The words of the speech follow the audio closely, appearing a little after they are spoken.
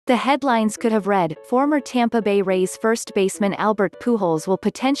The headlines could have read, former Tampa Bay Rays first baseman Albert Pujols will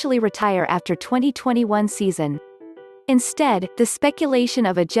potentially retire after 2021 season. Instead, the speculation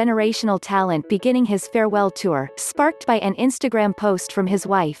of a generational talent beginning his farewell tour, sparked by an Instagram post from his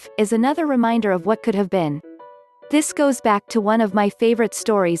wife, is another reminder of what could have been. This goes back to one of my favorite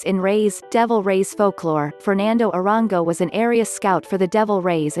stories in Devil Rays folklore. Fernando Arango was an area scout for the Devil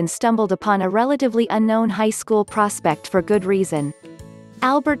Rays and stumbled upon a relatively unknown high school prospect for good reason.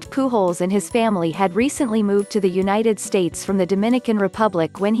 Albert Pujols and his family had recently moved to the United States from the Dominican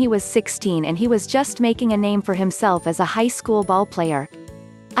Republic when he was 16, and he was just making a name for himself as a high school ballplayer.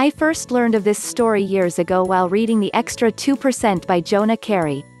 I first learned of this story years ago while reading The Extra 2% by Jonah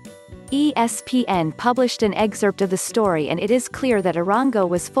Carey. ESPN published an excerpt of the story, and it is clear that Arango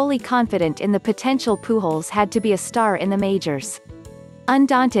was fully confident in the potential Pujols had to be a star in the majors.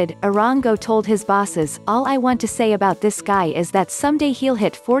 Undaunted, Arango told his bosses, "All I want to say about this guy is that someday he'll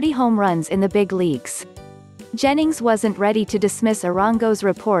hit 40 home runs in the big leagues." Jennings wasn't ready to dismiss Arango's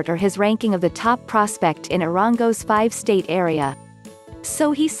report or his ranking of the top prospect in Arango's 5-state area.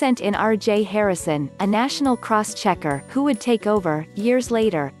 So he sent in R.J. Harrison, a national cross-checker, who would take over, years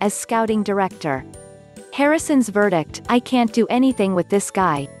later, as scouting director. Harrison's verdict: "I can't do anything with this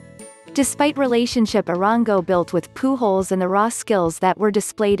guy." Despite relationship Arango built with Pujols and the raw skills that were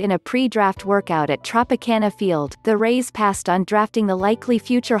displayed in a pre-draft workout at Tropicana Field, the Rays passed on drafting the likely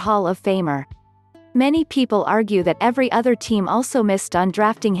future Hall of Famer. Many people argue that every other team also missed on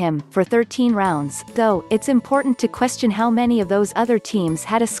drafting him, for 13 rounds, though, it's important to question how many of those other teams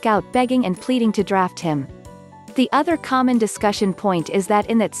had a scout begging and pleading to draft him. The other common discussion point is that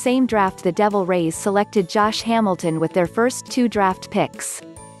in that same draft the Devil Rays selected Josh Hamilton with their first 2 draft picks.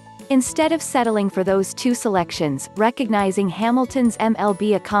 Instead of settling for those 2 selections, recognizing Hamilton's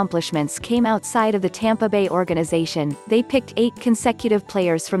MLB accomplishments came outside of the Tampa Bay organization, they picked 8 consecutive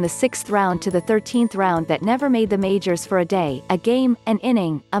players from the 6th round to the 13th round that never made the majors for a day, a game, an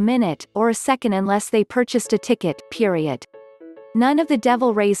inning, a minute, or a second unless they purchased a ticket, period. None of the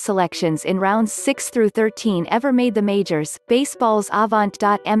Devil Rays selections in rounds 6 through 13 ever made the majors. Baseball's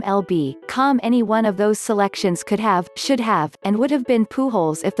Avant.MLB.com. Any one of those selections could have, should have, and would have been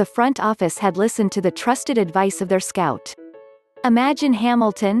Pujols if the front office had listened to the trusted advice of their scout. Imagine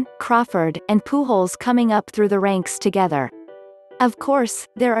Hamilton, Crawford, and Pujols coming up through the ranks together. Of course,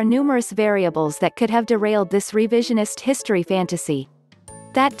 there are numerous variables that could have derailed this revisionist history fantasy.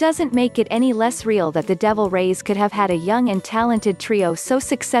 That doesn't make it any less real that the Devil Rays could have had a young and talented trio so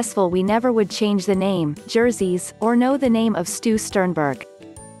successful we never would change the name, jerseys, or know the name of Stu Sternberg.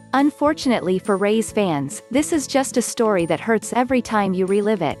 Unfortunately for Rays fans, this is just a story that hurts every time you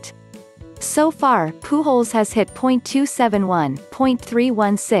relive it. So far, Pujols has hit .271,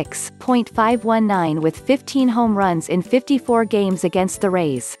 .316, .519 with 15 home runs in 54 games against the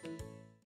Rays.